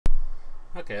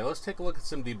Okay, let's take a look at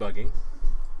some debugging.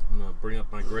 I'm going to bring up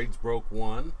my grades broke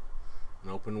 1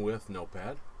 and open with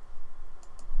Notepad.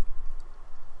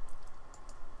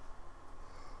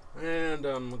 And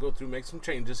I'm going to go through and make some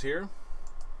changes here.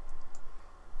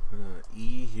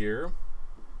 E here.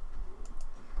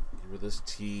 Get rid of this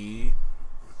T.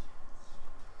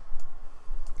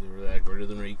 Get rid of that greater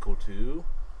than or equal to.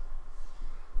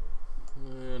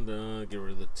 And get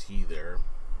rid of the T there.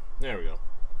 There we go.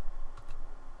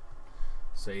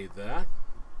 Save that.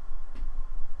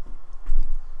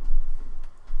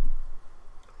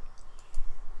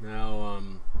 Now,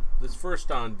 let's first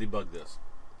debug this.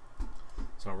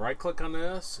 So I'll right click on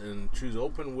this and choose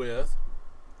Open with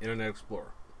Internet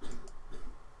Explorer.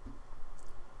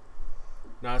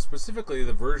 Now, specifically,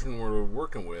 the version we're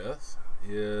working with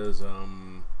is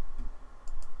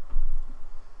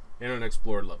Internet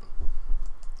Explorer 11.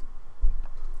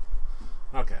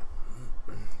 Okay.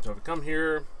 So if I come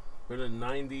here, put in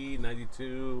 90,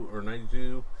 92, or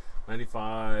 92,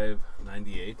 95,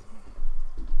 98,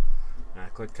 and I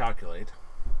click Calculate,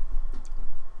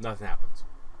 nothing happens.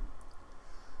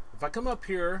 If I come up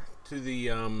here to the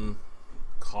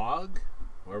cog,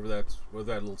 whatever that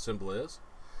little symbol is,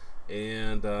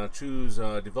 and choose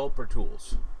Developer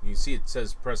Tools, you see it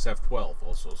says press F12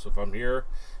 also. So if I'm here,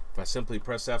 if I simply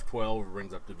press F12, it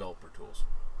brings up Developer Tools.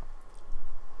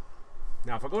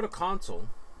 Now if I go to Console,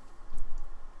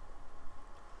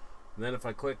 and then if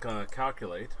I click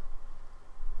Calculate,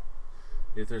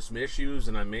 if there's some issues,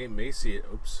 and I may see it,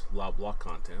 oops, allow block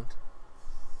content.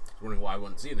 I was wondering why I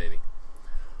wasn't seeing any.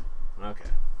 Okay,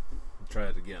 let's try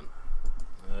it again.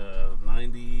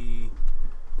 90,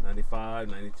 95,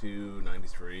 92,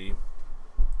 93.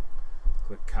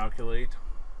 Click Calculate.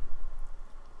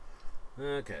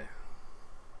 Okay.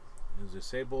 Is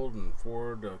disabled and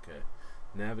forward. Okay.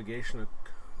 Navigation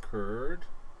occurred.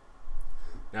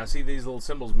 Now see, these little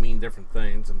symbols mean different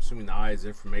things. I'm assuming the I is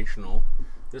informational.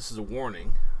 This is a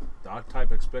warning. Doc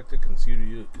type expected. Consider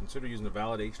using a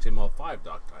valid HTML5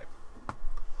 doc type.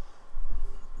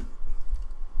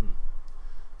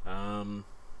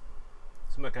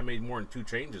 Seems like I made more than 2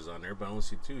 changes on there, but I only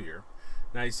see 2 here.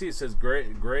 Now you see it says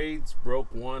grades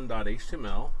broke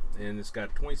 1.html, and it's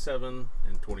got 27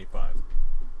 and 25.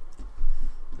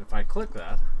 If I click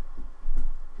that,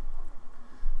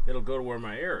 it'll go to where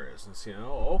my error is. And see,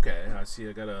 oh, okay, I see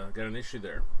I got an issue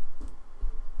there.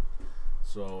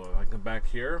 So if I come back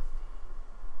here,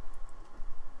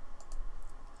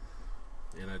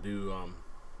 and I do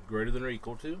greater than or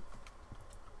equal to.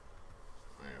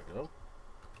 There we go.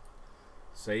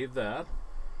 Save that.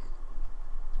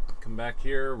 Come back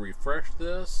here, refresh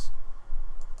this.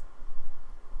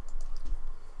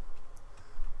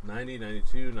 90,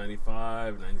 92,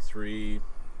 95, 93.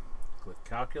 Click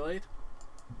Calculate.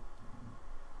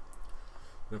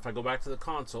 And if I go back to the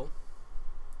console,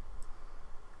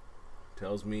 it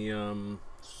tells me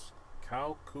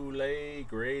calculate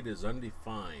grade is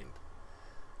undefined.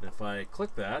 And if I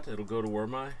click that, it'll go to where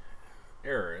my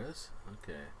error is.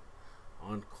 Okay.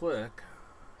 On click,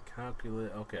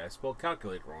 calculate. Okay, I spelled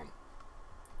calculate wrong.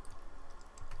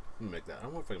 Let me make that. I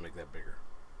don't know if I can make that bigger.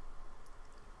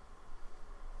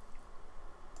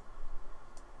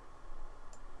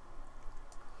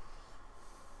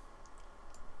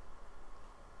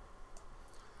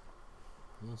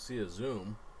 I don't see a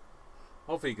zoom.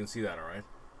 Hopefully you can see that all right.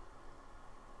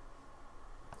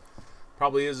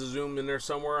 Probably is a zoom in there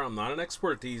somewhere. I'm not an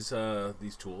expert at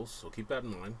these tools, so keep that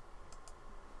in mind.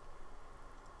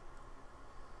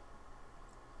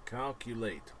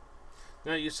 Calculate.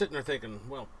 Now you're sitting there thinking,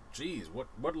 well, geez,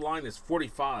 what line is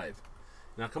 45?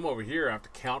 Now come over here, I have to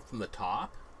count from the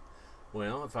top.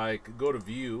 Well, if I go to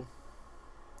View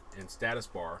and Status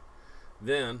Bar,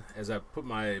 then as I put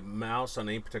my mouse on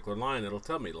a particular line, it'll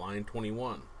tell me line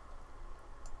 21.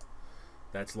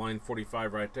 That's line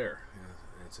 45 right there.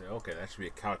 And say, okay, that should be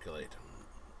a calculate.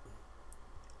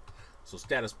 So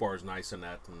status bar is nice in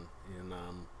that in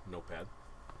Notepad.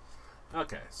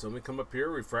 Okay, so let me come up here,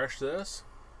 refresh this.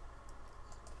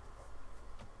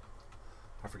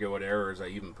 I forget what errors I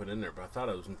even put in there, but I thought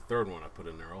it was the 3rd one I put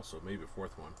in there also, maybe a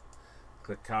 4th one.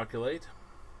 Click Calculate.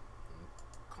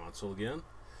 Console again.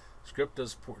 Script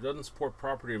doesn't support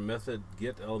property or method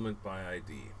get element by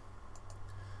ID.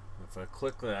 If I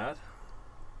click that,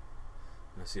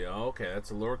 I see, oh, okay, that's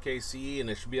a lowercase e, and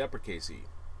it should be uppercase e.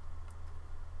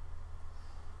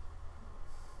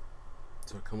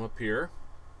 So I come up here,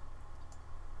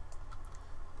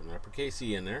 put an uppercase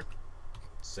e in there,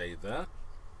 save that,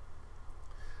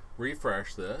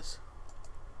 refresh this.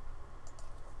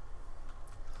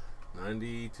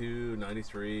 92,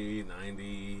 93,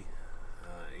 90,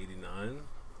 89.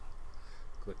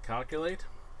 Click calculate.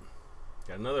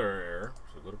 Got another error,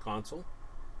 so go to console.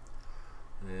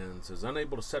 And it says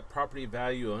unable to set property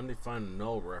value undefined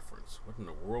null reference. What in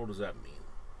the world does that mean?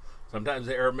 Sometimes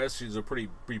the error messages will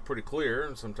be pretty clear,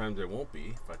 and sometimes they won't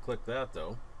be. If I click that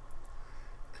though,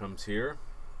 it comes here.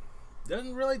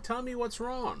 Doesn't really tell me what's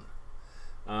wrong.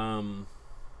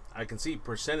 I can see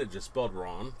percentage is spelled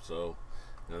wrong, so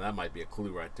you know, that might be a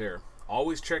clue right there.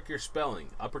 Always check your spelling,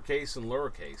 uppercase and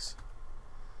lowercase.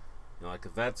 You know, like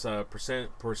if that's a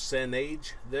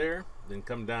percentage there, then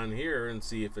come down here and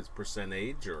see if it's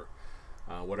percentage or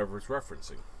whatever it's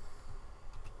referencing.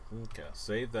 Okay,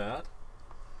 save that.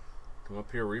 Come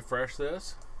up here, refresh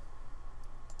this.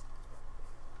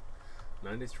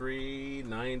 93,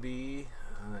 90,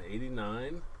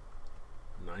 89,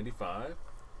 95.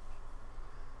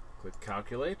 Click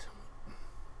calculate.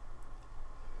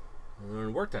 And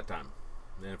it worked that time.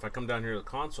 And if I come down here to the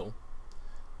console,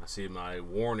 I see my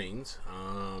warnings,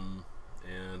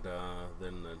 and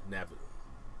then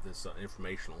this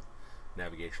informational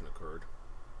navigation occurred.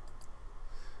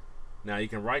 Now you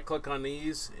can right click on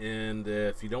these, and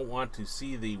if you don't want to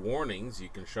see the warnings, you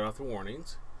can shut off the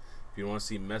warnings. If you want to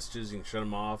see messages, you can shut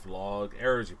them off. Log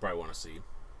errors you probably want to see.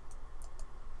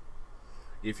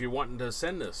 If you're wanting to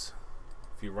send this,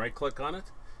 if you right click on it,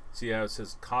 see how it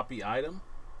says copy item.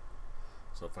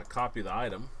 So if I copy the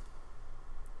item,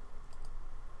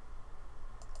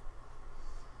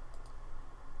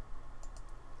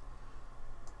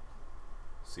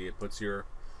 see it puts your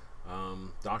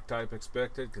doc type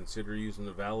expected, consider using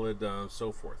the valid,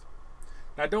 so forth.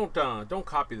 Now don't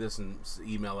copy this and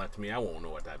email that to me. I won't know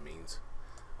what that means.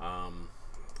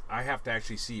 I have to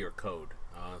actually see your code.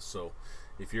 So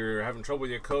if you're having trouble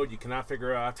with your code, you cannot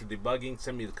figure out after debugging,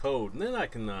 send me the code, and then I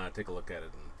can take a look at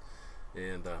it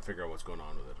and figure out what's going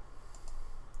on with it.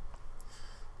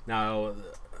 Now,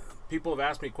 people have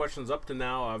asked me questions up to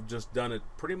now. I've just done it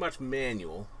pretty much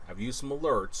manual. I've used some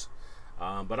alerts,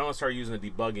 but I want to start using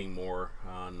the debugging more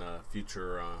on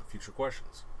future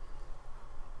questions.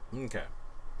 Okay,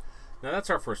 now that's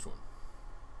our first one.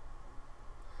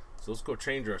 So let's go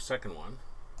change our second one.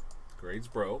 Grades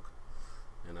broke,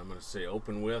 and I'm going to say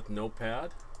open with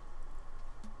Notepad,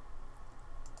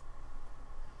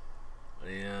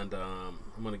 and I'm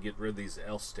going to get rid of these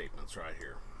else statements right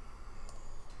here.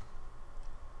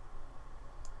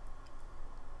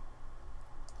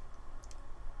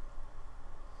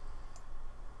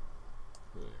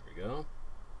 There we go.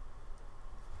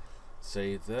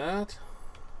 Save that.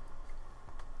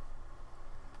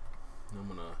 I'm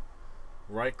going to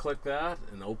right click that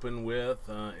and open with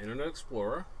Internet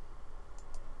Explorer.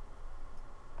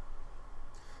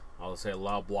 I'll say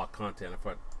allow block content if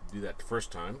I do that the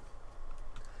first time.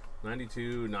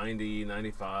 92, 90,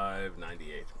 95,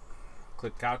 98.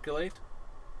 Click calculate,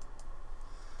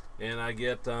 and I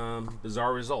get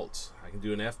bizarre results. I can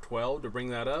do an F12 to bring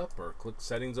that up, or click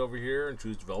settings over here and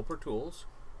choose developer tools.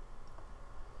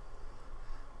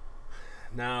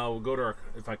 Now we'll go to our,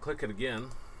 if I click it again,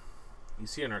 you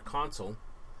see in our console,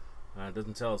 it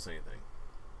doesn't tell us anything.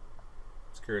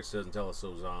 It's curious, it doesn't tell us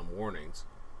those warnings.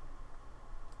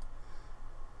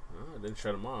 Oh, it didn't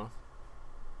shut them off.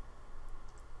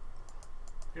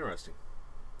 Interesting.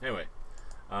 Anyway,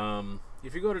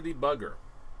 if you go to debugger,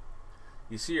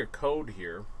 you see your code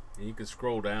here, and you can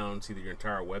scroll down and see your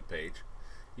entire web page.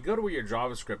 You go to where your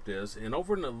JavaScript is, and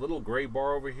over in the little gray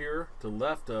bar over here to the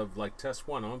left of like test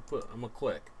one, I'm gonna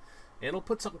click, and it'll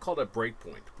put something called a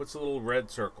breakpoint. It puts a little red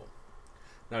circle.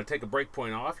 Now to take a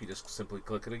breakpoint off, you just simply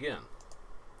click it again.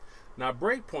 Now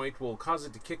breakpoint will cause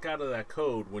it to kick out of that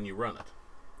code when you run it.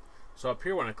 So up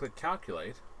here when I click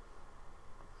calculate,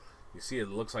 you see it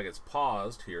looks like it's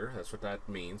paused here. That's what that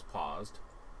means, paused.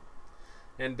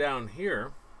 And down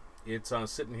here, it's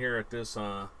sitting here at this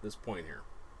this point here.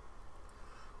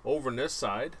 Over on this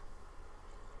side,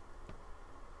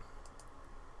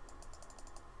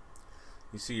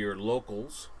 you see your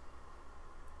locals,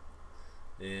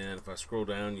 and if I scroll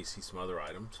down, you see some other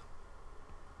items.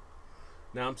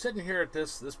 Now I'm sitting here at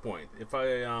this point. If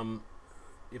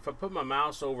I put my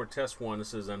mouse over test 1, it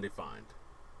says undefined.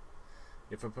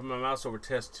 If I put my mouse over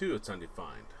test 2, it's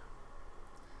undefined.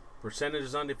 Percentage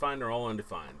is undefined, or all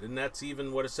undefined, and that's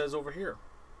even what it says over here.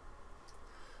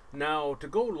 Now to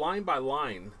go line by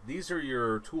line, these are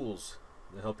your tools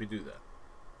that help you do that.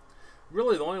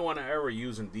 Really the only one I ever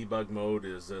use in debug mode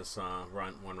is this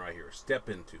one right here, step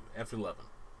into, F11.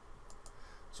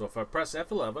 So if I press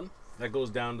F11, that goes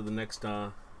down to the next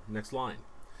next line.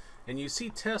 And you see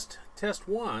test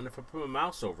 1, if I put my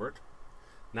mouse over it,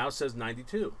 now it says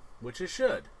 92, which it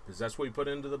should, because that's what you put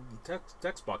into the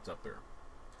text box up there.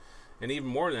 And even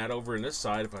more than that, over in this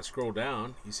side, if I scroll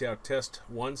down, you see how test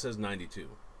 1 says 92.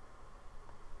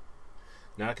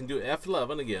 Now I can do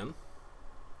F11 again,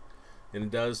 and it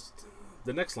does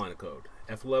the next line of code.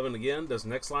 F11 again does the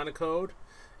next line of code,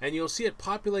 and you'll see it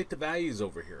populate the values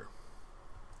over here.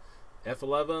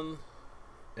 F11,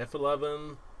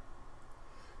 F11,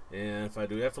 and if I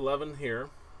do F11 here,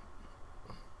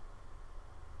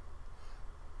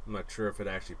 I'm not sure if it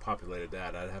actually populated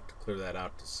that. I'd have to clear that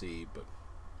out to see, but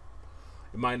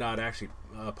it might not actually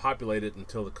populate it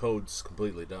until the code's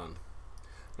completely done.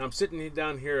 Now I'm sitting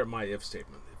down here at my if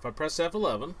statement. If I press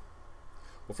F11,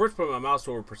 well, first put my mouse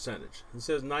over percentage. It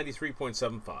says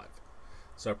 93.75.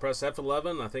 So I press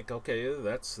F11. I think, okay,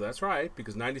 that's right,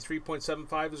 because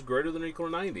 93.75 is greater than or equal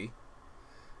to 90.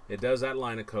 It does that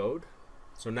line of code.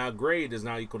 So now grade is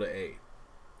now equal to A.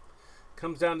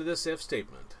 Comes down to this if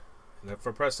statement. And if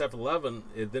I press F11,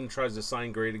 it then tries to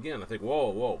assign grade again. I think,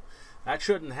 whoa, that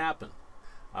shouldn't happen.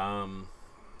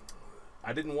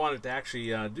 I didn't want it to actually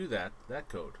do that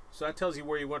code. So that tells you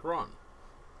where you went wrong.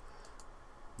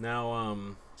 Now,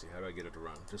 let's see, how do I get it to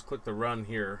run? Just click the run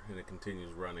here, and it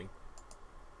continues running.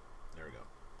 There we go.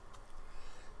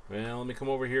 Well, let me come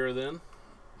over here then.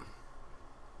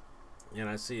 And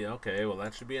I see, okay, well,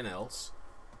 that should be an else.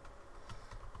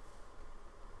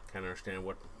 Can't understand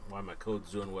why my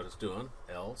code's doing what it's doing.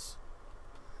 Else.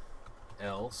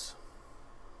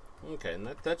 Okay, and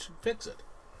that should fix it.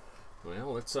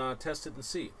 Well, let's test it and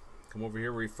see. Come over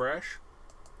here, refresh.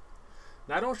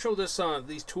 Now, I don't show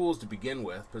these tools to begin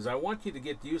with because I want you to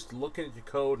get used to looking at your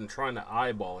code and trying to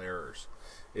eyeball errors.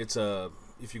 If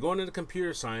you're going into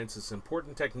computer science, it's an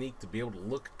important technique to be able to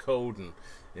look at code and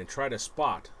try to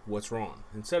spot what's wrong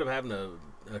instead of having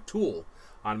a tool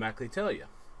automatically tell you,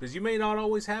 because you may not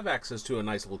always have access to a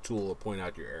nice little tool to point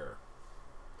out your error.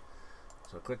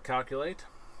 So click calculate.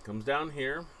 Comes down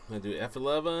here. I do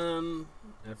F11,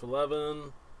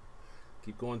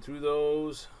 keep going through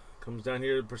those. Comes down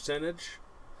here to percentage,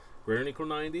 greater than or equal to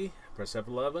 90. Press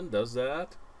F11, does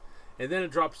that. And then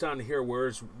it drops down to here,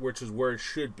 which is where it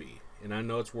should be. And I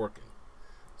know it's working.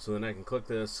 So then I can click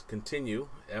this continue,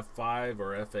 F5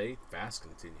 or F8, fast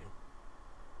continue.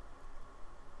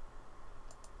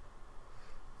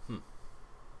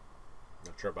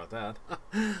 Not sure about that.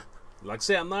 Like I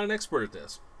say, I'm not an expert at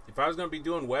this. If I was going to be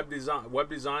doing web design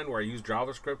where I use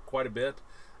JavaScript quite a bit,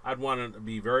 I'd want to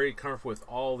be very comfortable with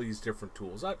all these different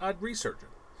tools. I'd research it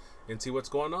and see what's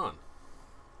going on.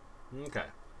 Okay.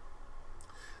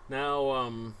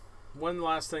 Now, one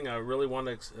last thing I really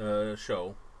want to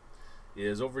show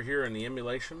is over here in the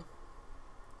emulation.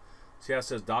 See how it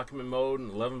says document mode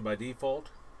and 11 by default?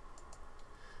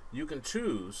 You can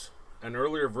choose an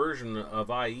earlier version of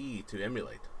IE to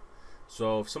emulate.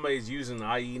 So if somebody's using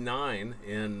IE 9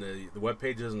 and the web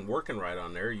page isn't working right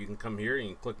on there, you can come here and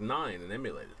you can click 9 and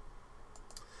emulate it.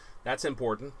 That's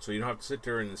important, so you don't have to sit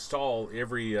there and install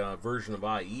every version of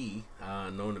IE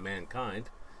known to mankind,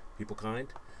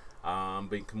 peoplekind,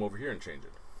 but you can come over here and change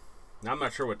it. Now I'm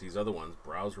not sure what these other ones,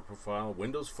 browser profile,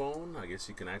 Windows Phone, I guess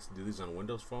you can actually do these on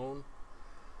Windows Phone,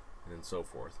 and so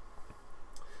forth.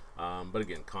 But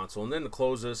again, console, and then to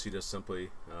close this, you just simply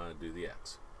do the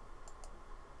X.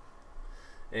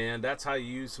 And that's how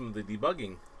you use some of the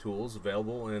debugging tools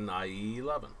available in IE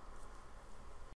 11.